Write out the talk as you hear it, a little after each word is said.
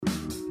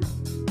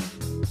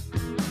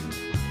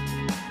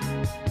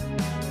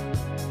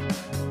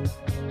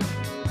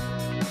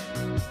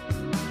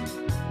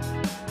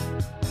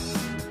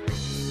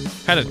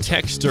Had a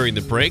text during the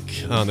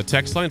break on the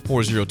text line,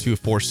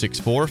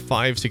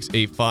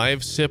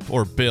 402-464-5685. Sip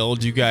or Bill,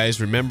 do you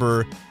guys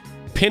remember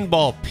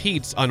Pinball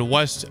Pete's on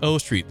West O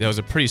Street? That was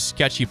a pretty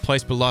sketchy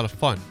place, but a lot of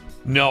fun.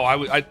 No,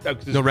 I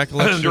no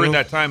recollection during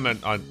that time.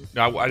 I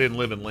didn't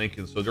live in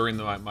Lincoln, so during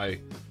my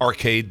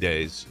arcade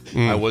days,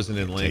 I wasn't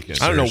in Lincoln.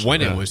 I don't know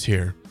when it was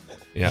here.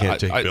 Yeah,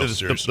 the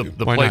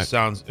Why place not?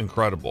 sounds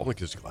incredible. Look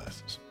at his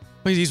glasses.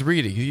 Well, he's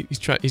reading. He's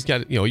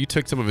got. You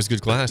took some of his good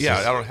glasses. Yeah,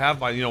 I don't have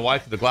mine. You know why?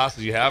 'Cause the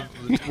glasses you have,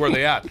 where are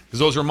they at? Because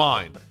those are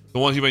mine. The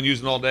ones you've been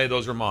using all day,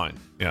 those are mine.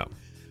 Yeah.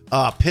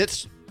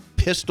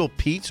 Pistol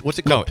Pete's. What's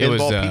it No, called? it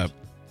was Pete's?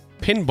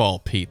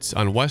 Pinball Pete's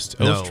on West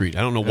O No. Street.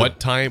 I don't know what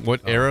time,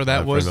 what era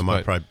that was.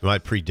 My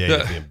but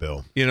predated me and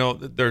Bill. You know,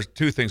 there's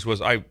two things.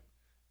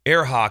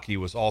 Air hockey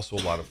was also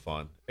a lot of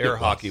fun. Air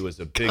hockey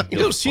was a big deal. you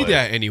don't see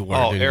that anywhere.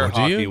 Oh, anymore, air do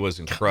hockey you? was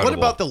incredible. What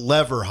about the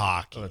lever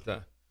hockey? What about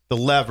that? The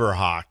lever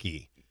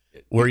hockey,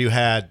 where you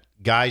had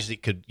guys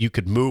that you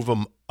could move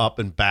them up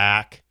and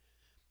back.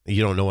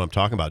 You don't know what I'm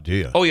talking about, do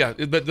you? Oh yeah,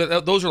 but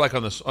those are like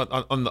on a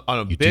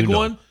You big do know.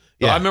 one.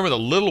 Yeah. I remember the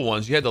little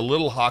ones. You had the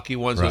little hockey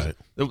ones. Right.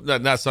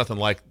 That's nothing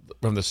like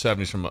from the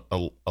 70s from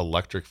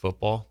electric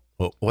football.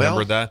 Well,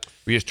 Remember that?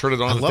 We just turned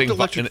it on. I The loved thing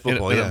electric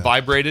football, and yeah. it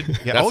vibrated.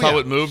 Yeah. That's Oh, how yeah.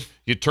 it moved.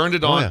 You turned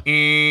it on,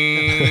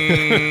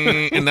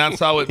 and that's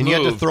how it and moved.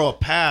 you had to throw a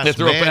pass You had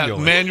to throw manually. a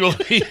pass manually.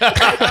 Yeah,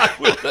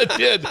 I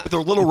did. With a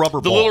little rubber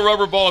The ball. little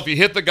rubber ball. If you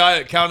hit the guy,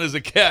 it counted as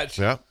a catch.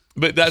 Yeah.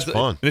 But that's It's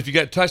fun. And if you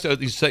got touched,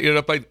 you set it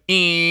up like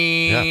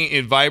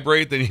it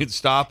vibrate, then you'd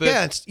stop it.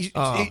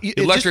 Yeah,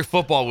 Electric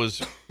football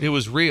was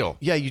real.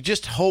 Yeah, you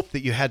just hope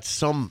that you had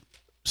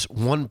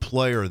one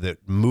player that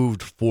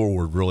moved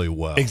forward really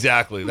well.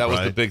 Exactly. That was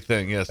the Right. big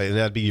thing. Yes. And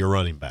that'd be your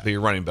running back. Your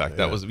running back.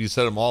 That was, you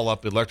set them all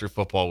up. Electric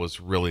football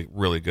was really,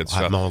 really good I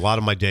stuff. know a lot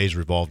of my days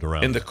revolved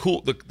around And that.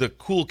 the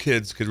cool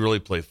kids could really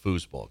play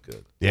foosball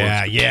good.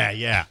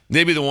 Yeah.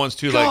 Maybe the ones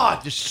too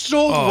God, you're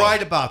so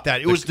right about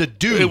that. It was the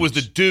dudes. It was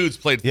the dudes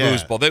played Yeah.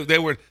 foosball. They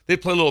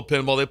play a little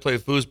pinball. They played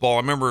foosball. I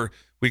remember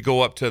we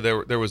go up to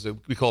there was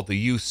we call it the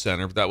youth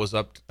center. But that was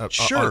up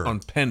Sure. on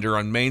Pender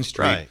on Main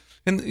Street. Right.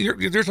 And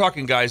you're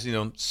talking guys,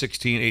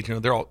 16,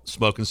 18. They're all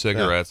smoking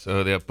cigarettes.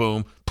 They have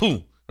boom,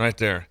 right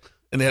there.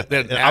 And they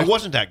had I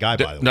wasn't that guy,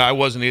 by the way. No, I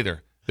wasn't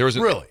either. There was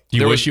Really?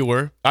 You wish you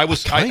were? I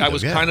was Kind I of,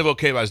 was yeah. kind of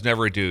okay, but I was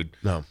never a dude.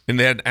 No. And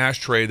they had an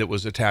ashtray that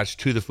was attached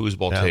to the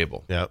foosball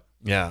table. Yeah.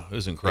 Yeah, it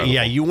was incredible.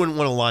 Yeah, you wouldn't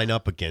want to line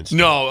up against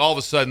No, all of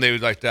a sudden they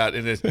would like that.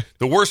 And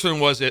the worst one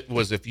was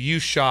if you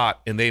shot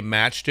and they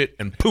matched it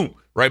and boom,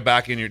 right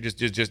back in, you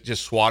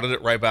just swatted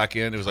it right back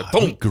in. It was like We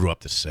boom. grew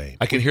up the same.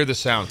 I can hear the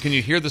sound. Can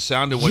you hear the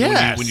sound of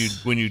Yes.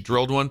 when you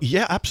drilled one?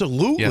 Yeah,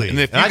 absolutely. Yeah, and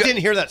if you I got-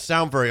 didn't hear that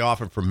sound very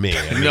often from me.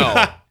 I mean,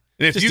 No. And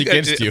if Just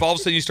against you. if all of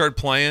a sudden you start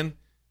playing, and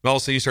all of a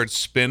sudden you start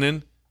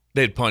spinning,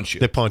 they'd punch you.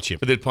 They punch you.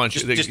 But they'd punch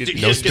you. Just You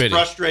get spinning.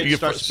 frustrated, get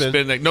start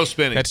spinning. spinning. No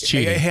spinning. That's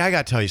cheating. Hey, I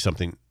got to tell you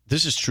something.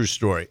 This is a true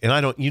story, and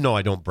I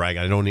don't brag.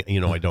 I don't.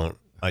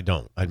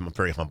 I'm a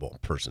very humble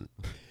person,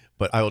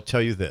 but I will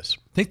tell you this: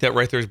 I think that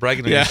right there is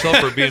bragging on yourself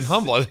for being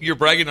humble. I think you're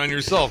bragging on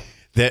yourself.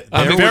 that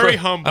I'm there very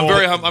was- humble. I'm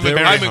very humble. I'm Very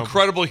an humble.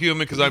 incredible human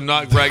because I'm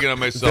not bragging on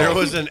myself. there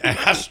was an I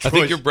asteroid.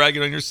 think you're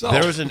bragging on yourself.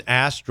 There was an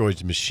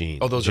asteroids machine.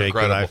 Oh, those Jake, are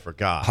incredible. that I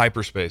forgot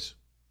Hyperspace.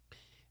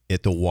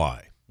 at the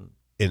Y,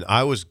 and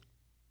I was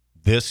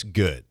this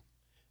good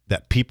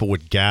that people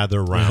would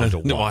gather around to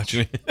watch.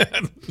 Watching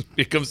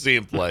you come see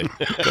him play.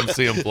 Come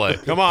see him play.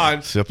 Come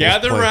on, Sipple's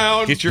gather play.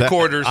 around. Get your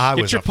quarters.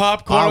 Get your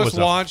popcorn, I let's was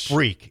watch. a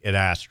freak at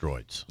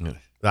asteroids. Yeah.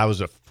 I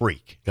was a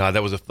freak. God,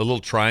 that was the little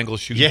triangle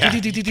shooting. Yeah.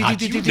 God,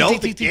 you know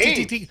the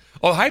game.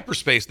 Oh,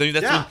 hyperspace. Then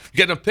that's Yeah. when you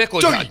get in a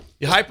pickle.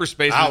 You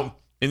hyperspace,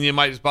 and you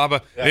might just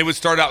and it would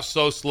start out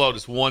so slow.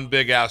 Just one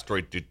big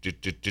asteroid. You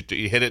hit it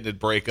and it'd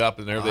break up,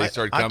 and everything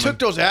started coming. I took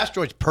those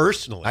asteroids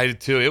personally. I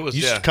did too. It was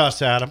You used to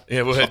cuss at them.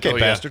 Yeah, go ahead. Okay, Oh, yeah.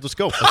 bastard, let's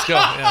go. Let's go.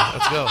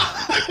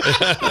 Yeah,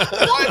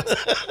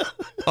 let's go.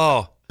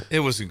 Oh, it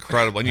was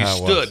incredible. And you Yeah, it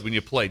stood was. when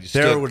you played.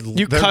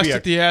 You cussed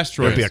at the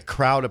asteroids. There'd be a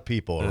crowd of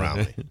people around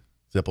me.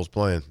 Zipple's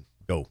playing.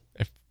 Go.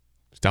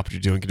 Stop what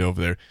you're doing. Get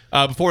over there.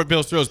 Before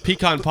Bill throws,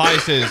 Pecan Pie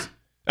says,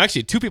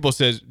 actually, two people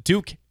says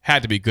Duke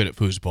had to be good at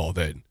foosball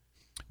then.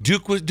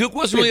 Duke wasn't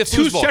really a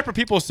Two foosball. separate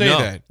people say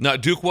that. No,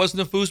 Duke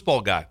wasn't a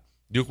foosball guy.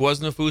 Duke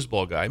wasn't a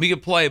foosball guy. I mean, he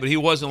could play, but he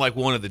wasn't like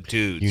one of the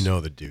dudes. You know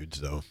the dudes,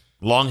 though.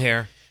 Long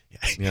hair.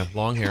 Yeah,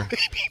 long hair.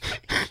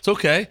 It's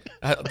okay.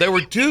 They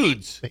were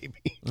dudes. Maybe.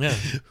 Yeah.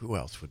 Who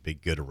else would be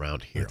good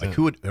around here? Like,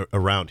 who would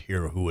around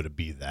here, who would it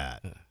be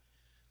that?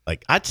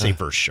 Like, I'd say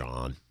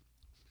Vershawn.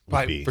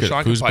 Probably, Good at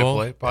Vershawn could probably foosball?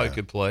 play. Probably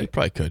could play. You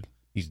probably could.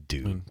 He's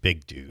dude.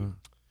 Big dude.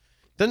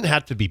 Doesn't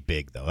have to be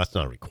big, though. That's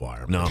not a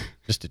requirement. No.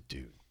 Just a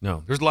dude.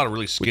 No, there's a lot of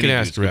really skinny can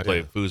dudes ask who Rhett.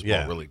 play foosball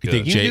Yeah. really You good.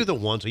 think You Jay- do the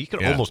ones where you can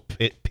Yeah. almost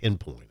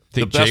pinpoint them.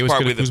 Think The best Jay was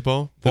part good at with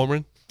foosball,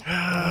 Fulmer?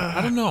 I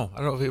don't know.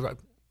 I don't know.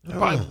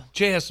 Probably,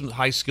 Jay has some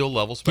high skill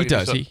levels. He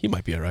does. He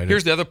might be all right.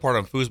 Here's the other part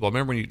on foosball.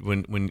 Remember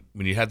when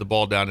you had the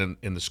ball down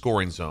in the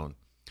scoring zone,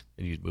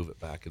 and you'd move it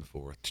back and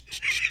forth.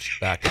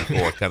 back and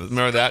forth. Kind of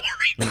remember that?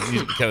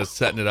 You kind of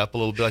setting it up a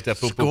little bit like that.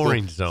 Boom,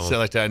 Scoring boom, boom. zone. So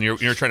like that, and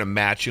you're trying to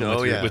match him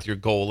with your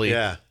goalie.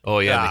 Yeah. Oh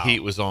yeah. Wow. And the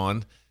heat was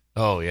on.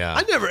 Oh yeah.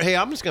 I'm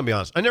just gonna be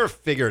honest. I never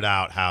figured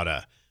out how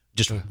to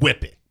just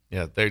whip it.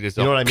 Yeah. They just.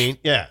 You know what I mean?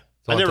 Yeah.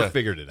 I never that.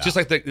 figured it out. Just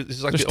like the.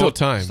 There's still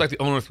time. Just like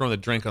the owner throwing the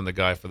drink on the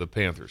guy for the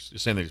Panthers. You're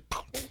saying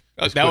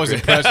That was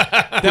impressive.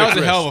 That was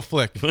a hell of a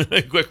flick.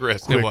 quick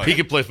wrist. He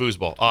can play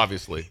foosball,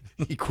 obviously.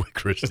 he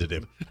quick wristed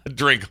him. A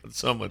drink on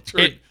someone.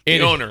 The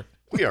owner.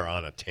 We are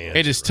on a tangent.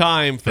 It is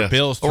time for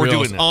Bill's Oh, we're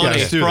Thrills doing that. on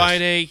Let's a do this.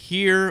 Friday.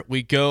 Here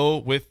we go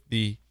with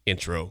the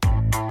intro.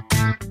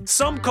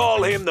 Some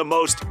call him the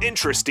most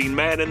interesting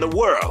man in the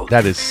world.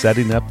 That is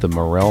setting up the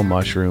morel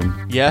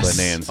mushroom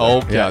bonanza.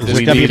 Oh, yeah. is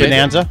this gonna be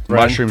bonanza?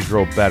 Mushrooms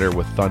grow better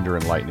with thunder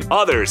and lightning.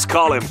 Others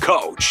call him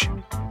Coach.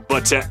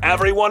 But to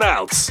everyone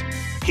else,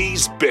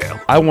 he's Bill.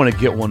 I want to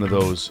get one of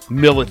those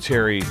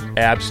military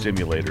ab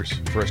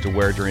stimulators for us to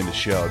wear during the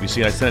show. Have you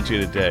seen? I sent it to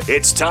you today.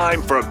 It's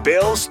time for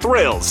Bill's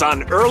Thrills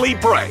on Early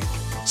Break.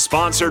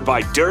 Sponsored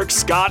by Dirk,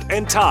 Scott,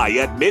 and Ty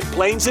at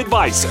MidPlains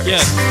Advisors.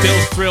 Yes,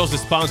 Bill's Thrills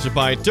is sponsored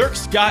by Dirk,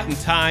 Scott, and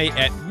Ty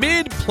at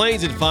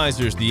MidPlains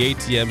Advisors, the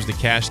ATMs, the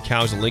cash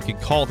cows in Lincoln.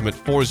 Call them at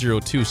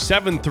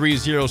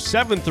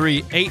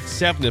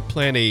 402-730-7387 to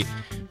plan a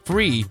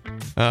free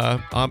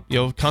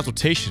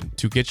consultation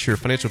to get your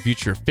financial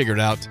future figured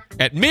out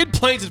at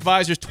MidPlains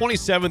Advisors,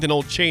 27th and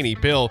Old Cheney.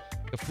 Bill,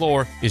 the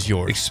floor is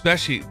yours.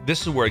 Especially,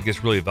 this is where it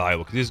gets really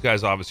valuable because these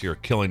guys obviously are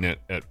killing it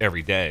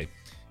every day.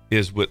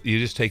 Is what you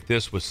just take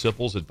this with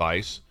Sipple's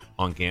advice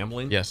on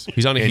gambling. Yes,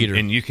 he's on a heater,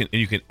 and you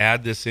can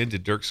add this into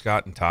Dirk,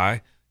 Scott, and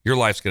Ty. Your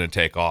life's going to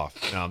take off.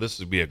 Now, this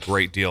would be a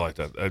great deal like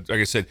that. Like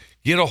I said,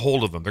 get a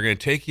hold of them. They're going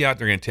to take you out.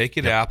 They're going to take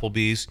you to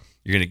Applebee's.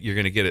 You're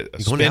going to get a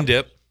spin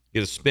dip.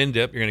 Get a spin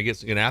dip. You're going to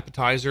get an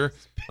appetizer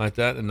like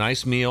that, a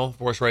nice meal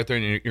for us right there,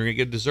 and you're going to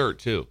get dessert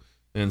too.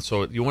 And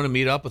so you want to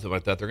meet up with them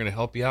like that. They're going to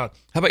help you out.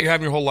 How about you're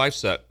having your whole life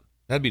set?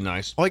 That'd be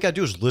nice. All you gotta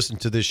do is listen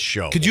to this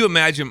show. Could you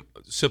imagine,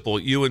 Sipple,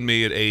 you and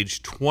me at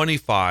age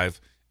 25,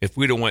 if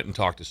we'd have went and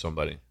talked to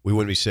somebody? We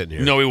wouldn't be sitting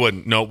here. No, we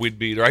wouldn't. No, we'd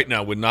be right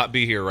now. Would not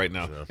be here right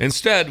now. Yeah.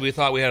 Instead, we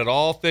thought we had it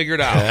all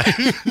figured out.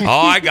 Oh,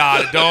 I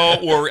got it.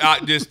 Don't worry.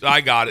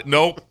 I got it.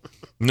 Nope,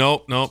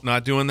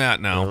 not doing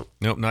that now.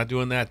 Nope, not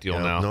doing that deal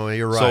now. No,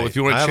 you're right. So if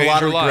you want to I change have a lot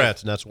your of life,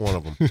 regrets, and that's one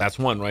of them. that's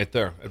one right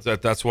there.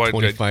 That's why.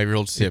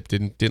 25-year-old Sip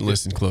didn't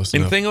listen close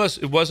And enough. the thing was,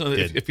 it wasn't.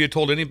 If you had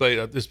told anybody,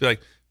 I'd just be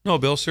like, no,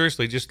 Bill,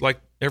 seriously, just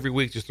like every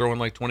week, just throw in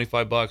like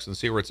 $25 and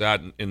see where it's at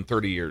in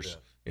 30 years.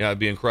 Yeah, it'd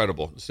be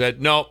incredible. Said,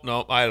 no,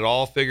 I had it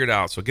all figured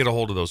out. So get a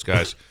hold of those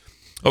guys.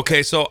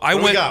 Okay, so I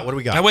went. What do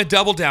we got? I went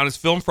double down. It's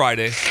Film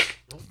Friday.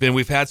 Then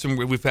we've had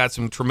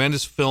some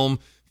tremendous film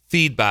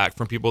feedback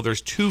from people.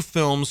 There's 2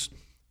 films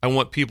I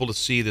want people to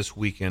see this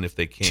weekend if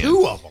they can.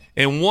 2 of them.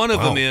 And one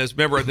of them is,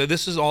 remember,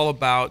 this is all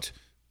about.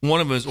 One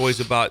of them is always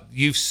about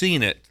you've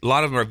seen it. A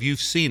lot of them are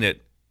you've seen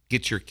it.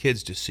 Get your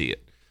kids to see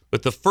it.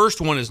 But the first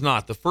one is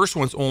not. The first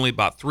one's only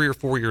about 3 or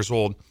 4 years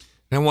old.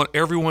 And I want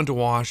everyone to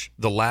watch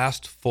The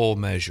Last Full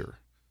Measure.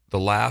 The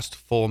Last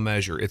Full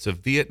Measure. It's a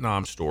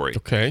Vietnam story.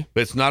 Okay. But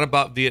it's not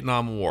about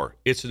Vietnam War.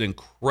 It's an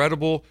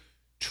incredible,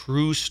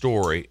 true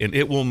story, and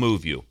it will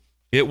move you.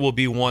 It will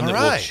be one that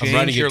will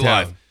change your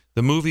life.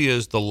 The movie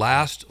is The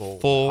Last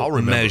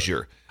Full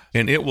Measure,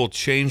 and it will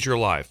change your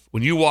life.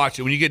 When you watch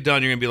it, when you get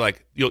done, you're going to be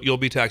like, you'll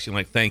be texting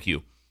like, thank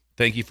you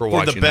for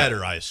watching. For the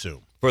better, I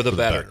assume. For the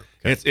better.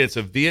 Okay. It's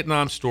a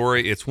Vietnam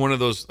story. It's one of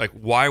those, like,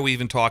 why are we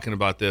even talking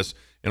about this?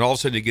 And all of a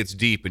sudden it gets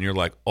deep, and you're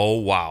like, oh,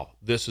 wow,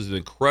 this is an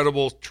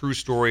incredible, true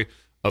story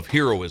of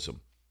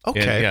heroism.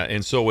 Okay.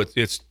 And so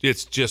it's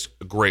just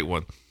a great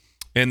one.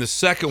 And the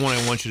second one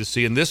I want you to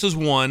see, and this is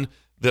one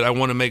that I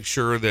want to make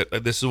sure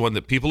that this is one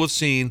that people have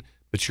seen,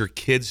 but your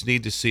kids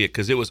need to see it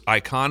because it was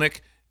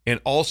iconic,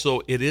 and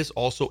also it is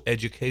also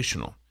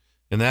educational,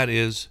 and that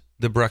is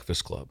The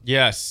Breakfast Club.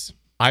 Yes,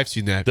 I've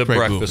seen that. The Great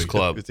Breakfast movie.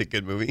 Club. It's a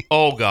good movie.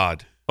 Oh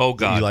God. Do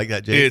you like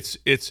that, Jake?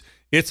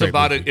 It's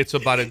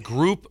about a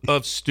group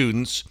of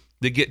students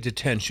that get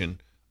detention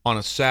on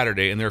a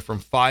Saturday, and they're from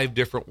 5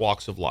 different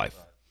walks of life.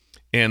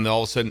 And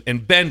all of a sudden,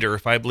 and Bender,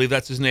 if I believe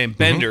that's his name,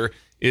 Bender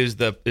is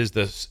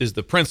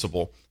the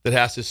principal that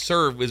has to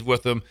serve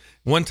with them.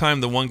 One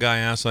time, the one guy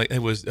asked, like, it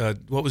was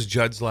what was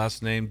Judd's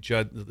last name?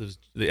 Judd,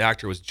 the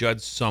actor was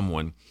Judd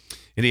someone,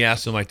 and he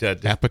asked him like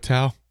that.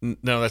 Apatow?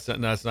 No,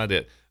 that's not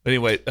it.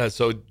 Anyway,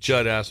 so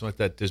Judd asked him like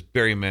that. Does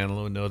Barry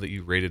Manilow know that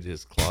you raided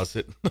his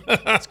closet?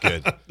 That's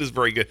good. This is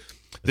very good.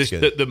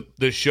 Good.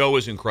 The show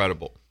is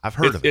incredible. I've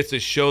heard of it. It's a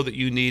show that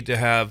you need to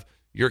have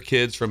your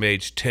kids from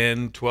age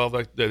 10,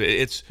 12.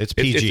 It's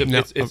PG.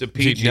 It's a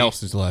PG. Judd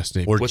Nelson's last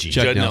name. Or What's G.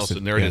 Judd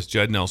Nelson? There it is,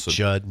 Judd Nelson.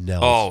 Judd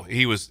Nelson. Oh,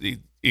 he was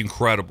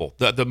incredible.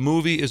 The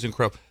movie is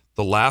incredible.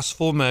 The Last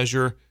Full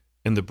Measure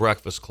and The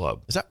Breakfast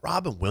Club. Is that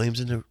Robin Williams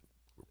in The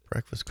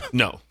Breakfast Club?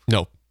 No.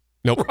 Nope.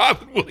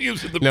 Robin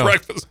Williams in The No.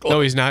 Breakfast Club.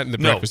 No, he's not in the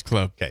No. Breakfast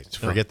Club. Okay,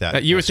 so forget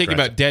that. You were thinking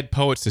Scratch about Dead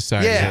Poets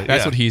Society. Yeah.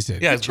 That's what he's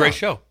in. Yeah, it's a great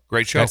show.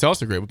 Great show. That's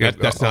also great.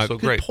 That's also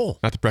not great. Poll.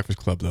 Not the Breakfast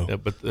Club though. Yeah,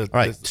 but All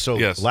right. So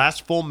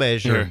Last Full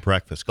Measure and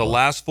Breakfast Club. The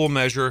Last Full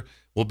Measure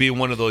will be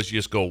one of those you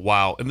just go,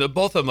 wow. And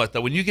both of them like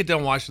that. When you get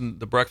done watching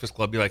The Breakfast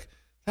Club, you're like,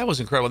 that was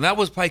incredible. And that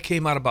was probably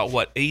came out about,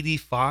 what,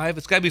 85?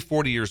 It's got to be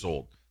 40 years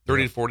old.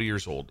 30 to 40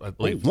 years old, I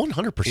believe.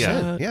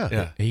 100%.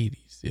 Yeah. 80s,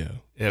 yeah.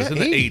 Yeah, it was in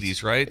the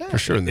 80s, right? For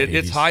sure in the 80s.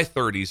 It's high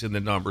 30s in the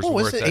numbers. Oh,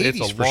 where it's the it's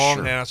 80s a for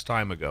long-ass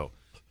time ago.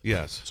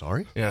 Yes.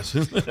 Sorry? Yes.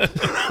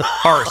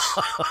 Arse.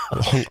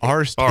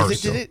 Arse.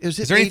 Is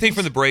there anything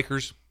from the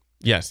Breakers?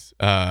 Yes.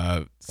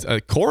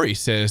 Corey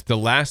says The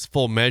Last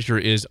Full Measure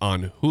is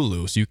on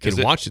Hulu, so you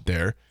can watch it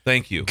there.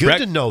 Thank you. Good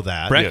to know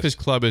that. Breakfast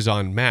Club is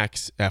on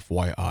Max,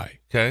 FYI.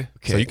 Okay.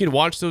 So you can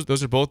watch those.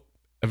 Those are both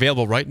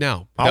available right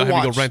now. Without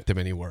having to go rent them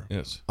anywhere.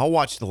 Yes. I'll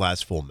watch The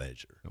Last Full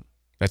Measure.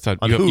 That's not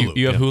on you, Hulu.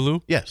 You have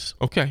Hulu? Yes.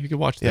 Okay, you can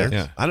watch that.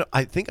 Yeah.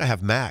 I think I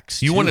have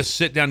Max. You want to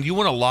sit down. You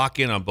want to lock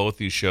in on both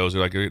these shows.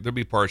 Like there'll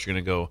be parts you're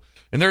going to go,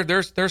 and they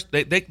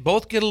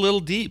both get a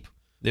little deep.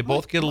 They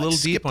both get a little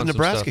deep on the some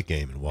Nebraska stuff.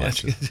 game and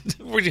watch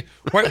it.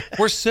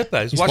 Where's Sip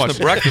at? He's watching the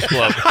Breakfast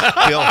Club.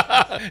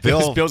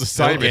 Bill's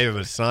assignment. Bill gave him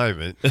an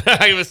assignment.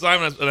 I give an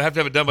assignment, and I have to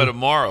have it done by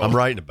tomorrow. I'm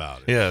writing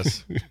about it.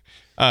 Yes.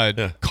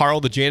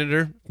 Carl the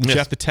janitor,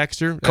 Jeff the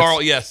texter.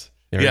 Carl, yes.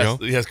 There you go.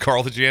 Yes,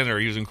 Carl the janitor.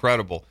 He was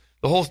incredible.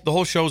 The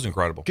whole show's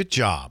incredible. Good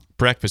job.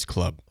 Breakfast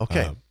Club.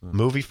 Okay.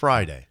 Movie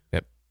Friday.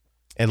 Yep.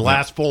 And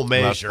Last Full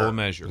Measure. Last Full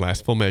Measure.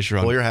 Last Full Measure.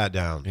 Pull your hat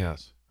down.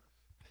 Yes.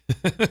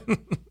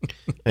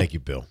 Thank you,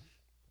 Bill.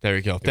 There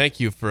you go. Thank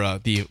you for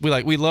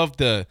we love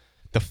the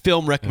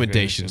film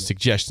recommendations,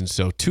 suggestions.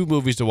 So 2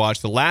 movies to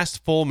watch: The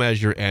Last Full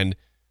Measure and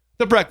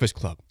The Breakfast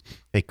Club.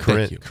 Hey,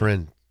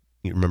 Corinne,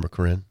 you remember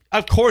Corinne?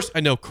 Of course,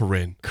 I know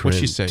Corinne. What'd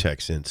she say?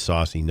 Texts in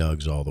saucy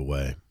nugs all the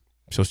way.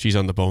 So she's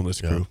on the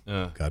boneless crew.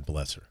 God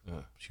bless her.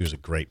 She was a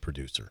great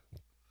producer.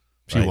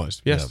 She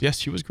was. Yes,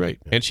 she was great.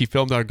 And she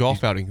filmed our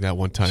golf outing that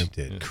one time. She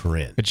did.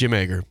 Corinne. At Jim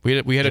Egger.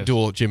 We had a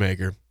duel at Jim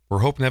Egger. We're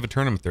hoping to have a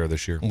tournament there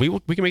this year. We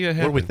can make that happen.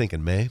 What are we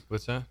thinking, May?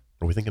 What's that?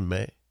 Are we thinking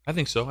May? I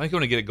think so. I think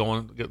want to get it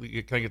going. Get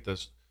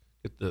the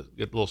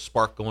little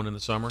spark going in the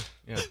summer.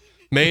 Yeah.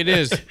 May it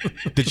is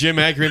the Jim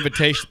Egger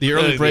invitation, the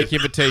early break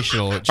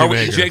invitational at Jim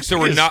Egger. Jake, so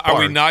are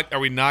we not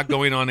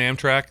going on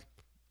Amtrak?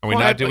 Are we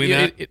not doing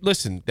that?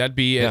 Listen, that'd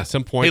be at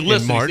some point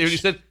in March. He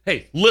said,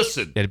 "Hey,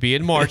 listen." It'd be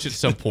in March at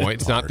some point.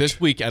 It's not this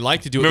week. I'd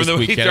like to do it Remember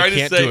this weekend. I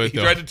can't do it, though. He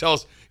tried to tell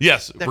us,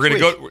 yes, we're going to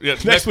go. Yeah,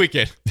 next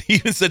weekend. He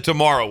even said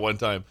tomorrow one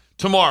time.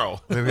 Tomorrow.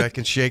 Maybe I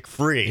can shake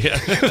free.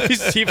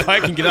 See if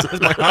I can get out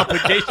of my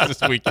obligation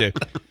this weekend.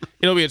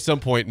 It'll be at some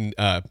point in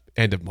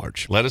end of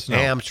March. Let us know.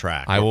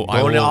 Amtrak. I will.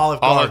 Going to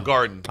Olive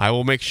Garden. I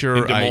will make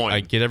sure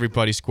I get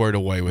everybody squared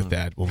away with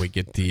that when we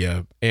get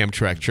the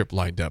Amtrak trip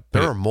lined up.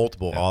 There are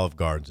multiple Olive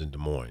Gardens in Des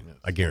Moines.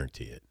 I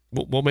guarantee it.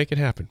 We'll make it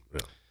happen.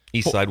 Yeah.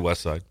 East side,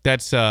 west side.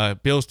 That's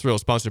Bill's Thrill,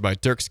 sponsored by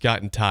Dirk,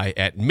 Scott, and Ty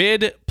at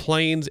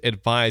MidPlains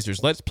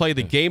Advisors. Let's play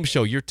the game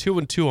show. You're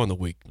 2-2 on the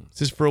week.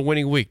 This is for a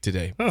winning week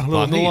today.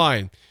 On the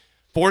line.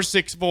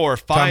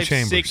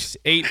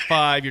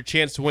 464-5685. Your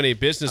chance to win a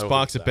business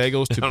box of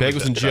bagels to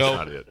Bagels and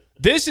Joe.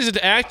 This is an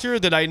actor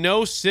that I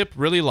know Sip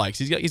really likes.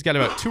 He's got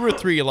about 2 or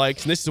 3 he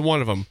likes, and this is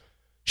one of them.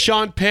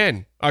 Sean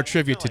Penn, our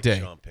trivia today.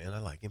 Sean Penn, I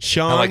like him.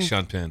 I like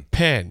Sean Penn.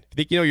 Penn. I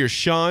think you know your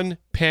Sean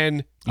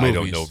Penn movies. I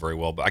don't know very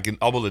well, but I'll be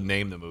able to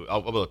name the movie.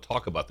 I'll be able to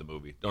talk about the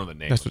movie. Don't know the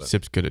name. That's what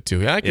Sip's good at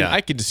too. I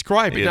can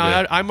describe it.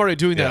 Yeah, I'm already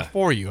doing that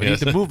for you. I need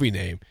the movie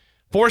name.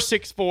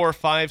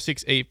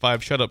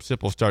 464-5685. Shut Up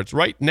Sipple starts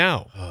right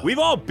now. We've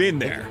all been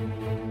there.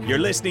 You're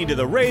listening to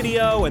the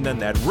radio, and then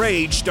that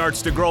rage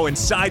starts to grow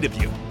inside of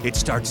you. It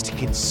starts to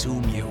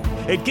consume you.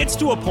 It gets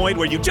to a point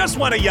where you just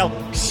want to yell,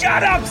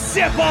 "Shut up,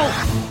 Sipple!"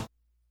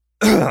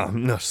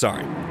 No,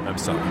 sorry. I'm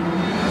sorry.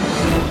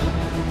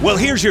 Well,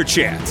 here's your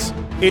chance.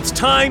 It's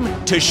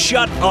time to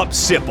shut up,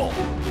 Sipple.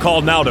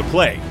 Call now to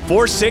play.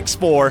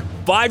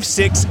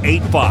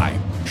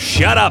 464-5685.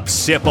 Shut up,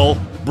 Sipple.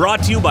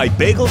 Brought to you by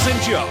Bagels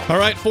and Joe. All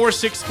right,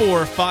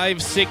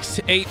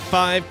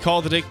 464-5685.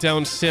 Call the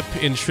Dickdown Sip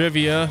in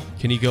trivia.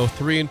 Can he go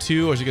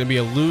 3-2, or is it going to be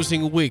a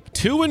losing week?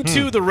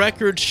 2-2, the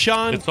record.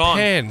 Sean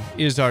Penn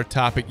is our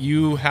topic.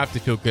 You have to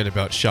feel good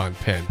about Sean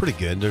Penn. Pretty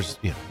good. There's,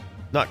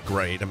 not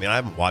great. I mean, I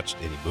haven't watched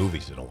any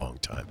movies in a long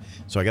time,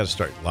 so I got to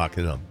start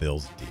locking in on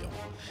Bill's deal.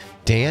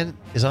 Dan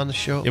is on the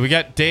show. Yeah, we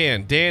got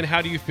Dan. Dan,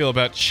 how do you feel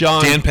about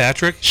Sean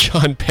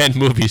Penn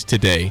movies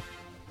today?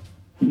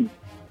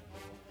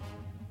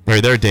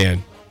 Right there,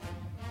 Dan.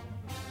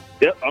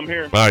 Yep, I'm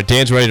here. All right,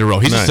 Dan's ready to roll.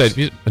 He just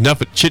said,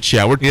 enough of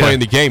chit-chat. We're playing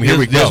the game. Here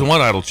we go. He doesn't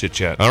want idle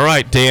chit-chat. All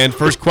right, Dan,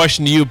 first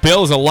question to you.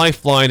 Bill is a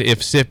lifeline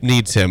if Sip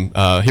needs him.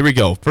 Here we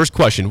go. First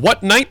question.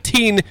 What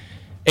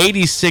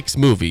 1986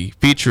 movie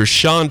features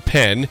Sean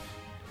Penn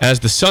as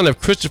the son of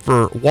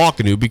Christopher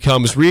Walken, who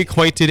becomes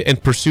reacquainted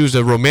and pursues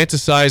a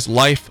romanticized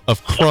life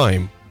of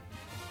crime?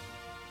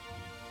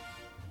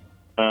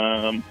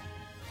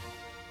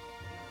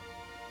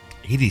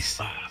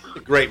 A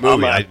great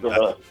movie. I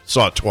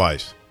saw it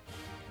twice.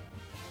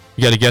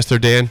 You got a guess there,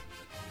 Dan?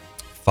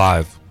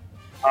 5.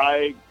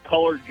 I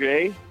color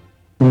J.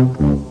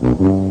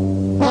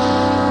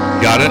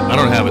 Got it? I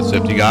don't have it,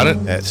 Sip. You got it?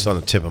 It's on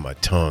the tip of my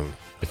tongue.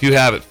 If you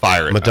have it,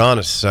 fire it.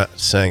 Madonna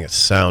sang a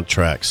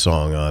soundtrack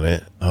song on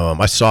it.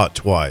 I saw it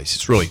twice.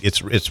 It's really it's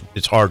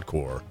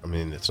hardcore. I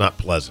mean, it's not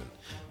pleasant.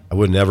 I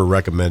would never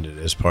recommend it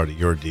as part of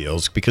your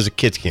deals because the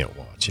kids can't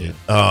watch it.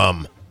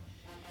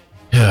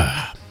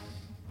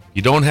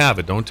 You don't have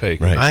it, don't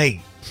take it.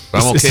 Right.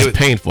 I'm This okay is with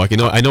painful. Like,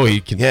 I know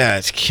you can. Yeah,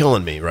 it's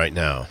killing me right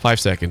now. 5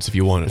 seconds if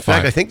you want it. In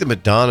fact, I think the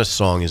Madonna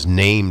song is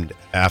named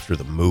after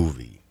the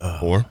movie.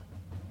 4,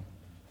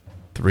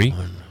 3.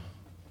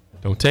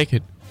 Don't take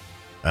it.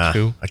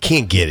 2. I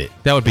can't get it.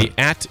 That would be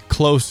At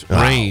Close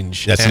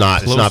Range. That's At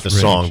not. It's Close not the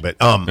Range. song, but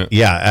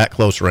yeah, At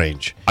Close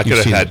Range. I could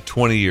have seen had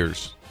 20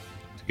 years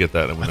to get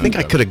that. I think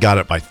I could have got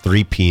it by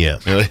 3 p.m.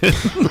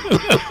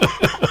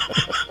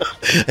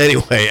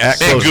 Anyway, At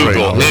Close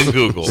Range. And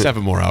Google.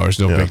 7 more hours,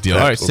 no big deal.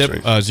 At All right, Close Sip,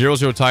 Range.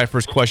 0-0 tie.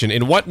 First question.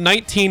 In what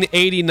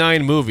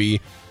 1989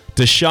 movie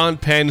does Sean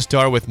Penn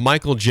star with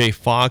Michael J.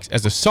 Fox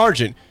as a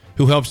sergeant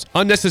who helps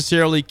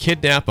unnecessarily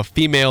kidnap a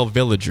female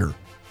villager?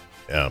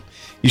 Yeah,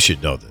 you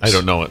should know this. I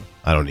don't know it.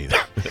 I don't either.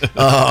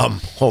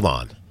 Hold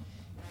on.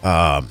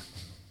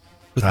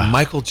 With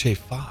Michael J.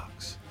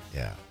 Fox.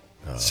 Yeah.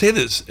 Say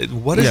this.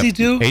 What does he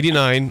do?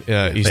 89.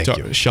 Thank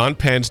you. Sean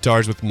Penn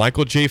stars with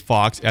Michael J.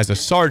 Fox as a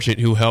sergeant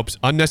who helps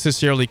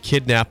unnecessarily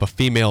kidnap a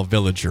female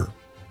villager.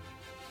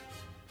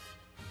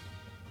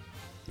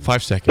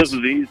 5 seconds. This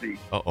is easy.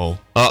 Uh-oh.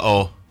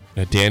 Uh-oh.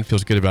 Dan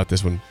feels good about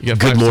this one. You got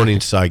Good 5 Morning,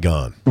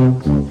 Saigon.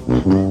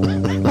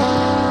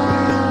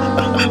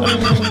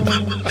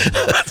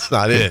 That's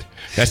not it.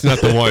 That's not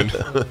the one.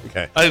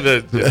 Okay.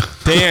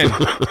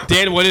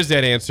 Dan, what is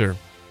that answer?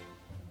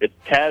 It's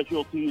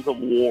Casualties of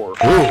War.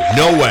 Ooh,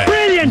 no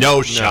way.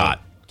 No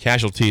shot.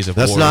 Casualties of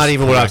That's war not is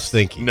even what I was correct.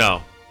 thinking.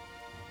 No.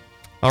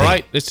 All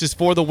right, this is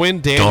for the win,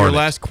 Dan. Darn Your it.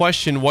 last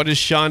question. What is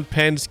Sean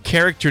Penn's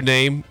character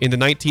name in the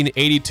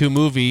 1982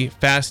 movie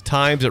Fast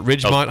Times at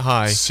Ridgemont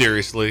High?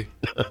 Seriously.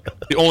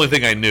 The only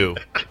thing I knew.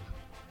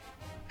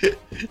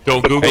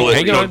 Don't Google it.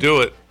 hang on. Don't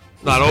do it.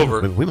 It's not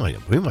over. We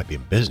might be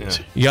in business.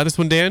 Yeah. You got this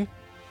one, Dan?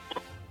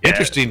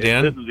 Interesting,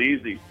 Dan. This is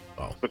easy.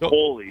 Oh.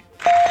 Spicoli.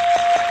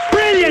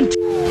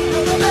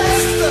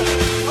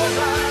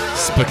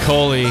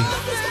 Spicoli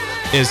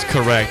is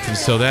correct. And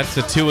so that's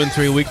a 2 and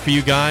 3 week for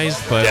you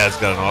guys. But Dad's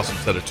got an awesome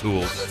set of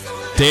tools.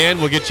 Dan,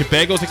 we'll get you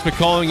bagels. Thanks for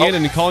calling in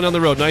and calling down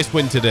the road. Nice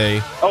win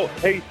today. Oh,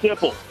 hey,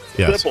 Sipple.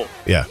 Yes. Sipple.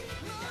 Yeah.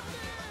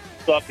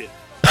 Suck it.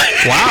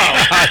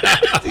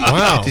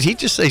 Wow. Did he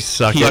just say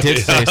suck He it? did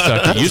say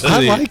suck it. Usually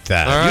I they- like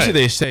that. All right. Usually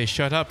they say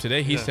shut up.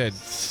 Today he said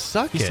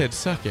Suck he it. said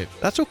suck it.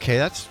 That's okay.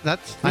 That's. I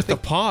With the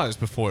think. pause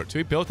before it, so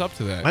he built up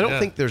to that. I don't Yeah.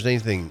 think there's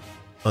anything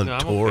No, I'm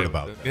untoward okay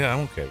about with it. that. Yeah,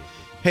 I'm okay with it.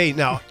 Hey,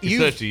 now He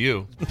said it to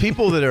you.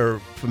 people that are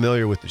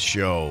familiar with the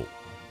show,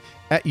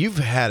 you've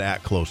had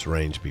At Close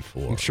Range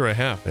before. I'm sure I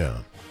have. Yeah.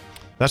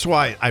 That's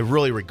why I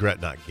really regret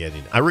not getting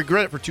it. I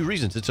regret it for 2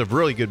 reasons. It's a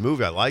really good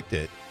movie. I liked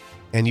it.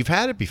 And you've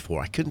had it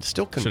before. I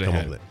still couldn't Should've come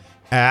had up with it.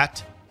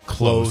 At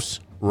Close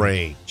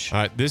Range. All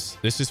right, this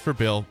is for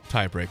Bill,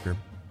 tiebreaker.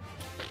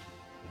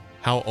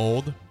 How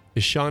old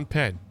is Sean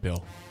Penn,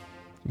 Bill?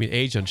 I mean,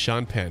 age on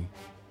Sean Penn.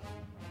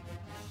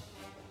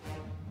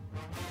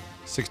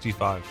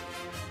 65.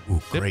 Ooh,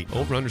 Yep, great number.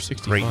 over under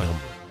 65. Great number.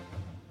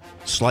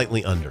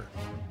 Slightly under.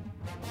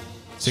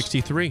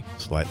 63.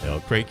 Slightly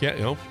under. Great guess.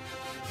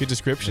 Good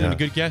description and a Yeah.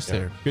 good guess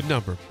there. Good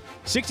number.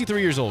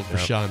 63 years old for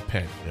Yep. Sean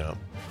Penn. Yeah.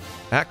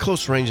 At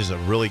Close Range is a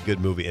really good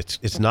movie.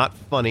 It's not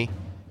funny.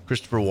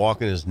 Christopher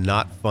Walken is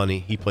not funny.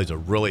 He plays a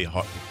really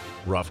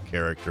rough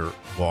character.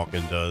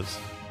 Walken does.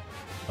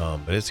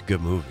 But it's a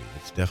good movie.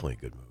 It's definitely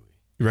a good movie.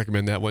 You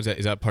recommend that one?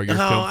 Is that part of your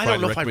No, film I Friday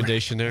don't know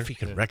recommendation there? if you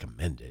can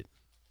recommend it.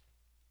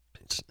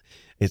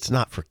 It's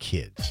not for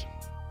kids.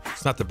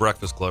 It's not the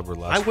Breakfast Club or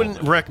last. I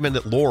wouldn't recommend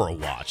that Laura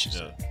watches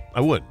it. I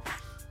wouldn't.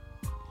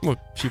 Well,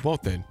 she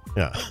won't then.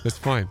 Yeah. That's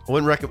fine. I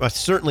wouldn't recommend.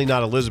 Certainly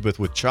not Elizabeth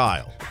with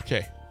child.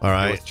 Okay. All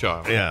right. With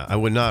child. Yeah, I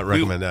would not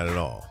recommend that at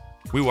all.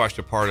 We watched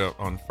a part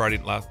on Friday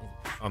last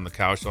on the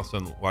couch. Also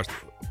watched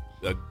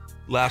the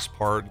last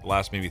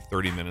maybe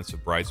 30 minutes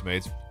of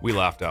Bridesmaids. We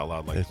laughed out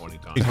loud like 20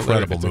 times.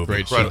 Incredible It's a movie.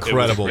 great show.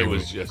 Incredible It movie.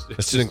 was just.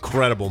 It's an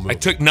incredible movie. I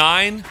took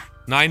nine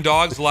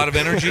dogs, a lot of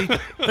energy.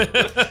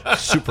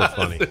 Super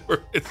funny.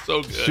 It's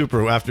so good.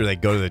 Super. After they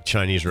go to the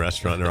Chinese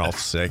restaurant, they're all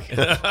sick.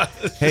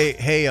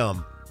 hey.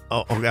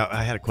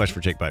 I had a question for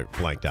Jake, but I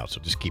blanked out. So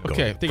just keep going.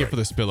 Okay, thinking for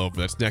the spillover.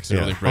 That's next. Yeah.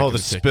 Early break Oh, in the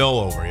second.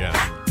 spillover.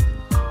 Yeah.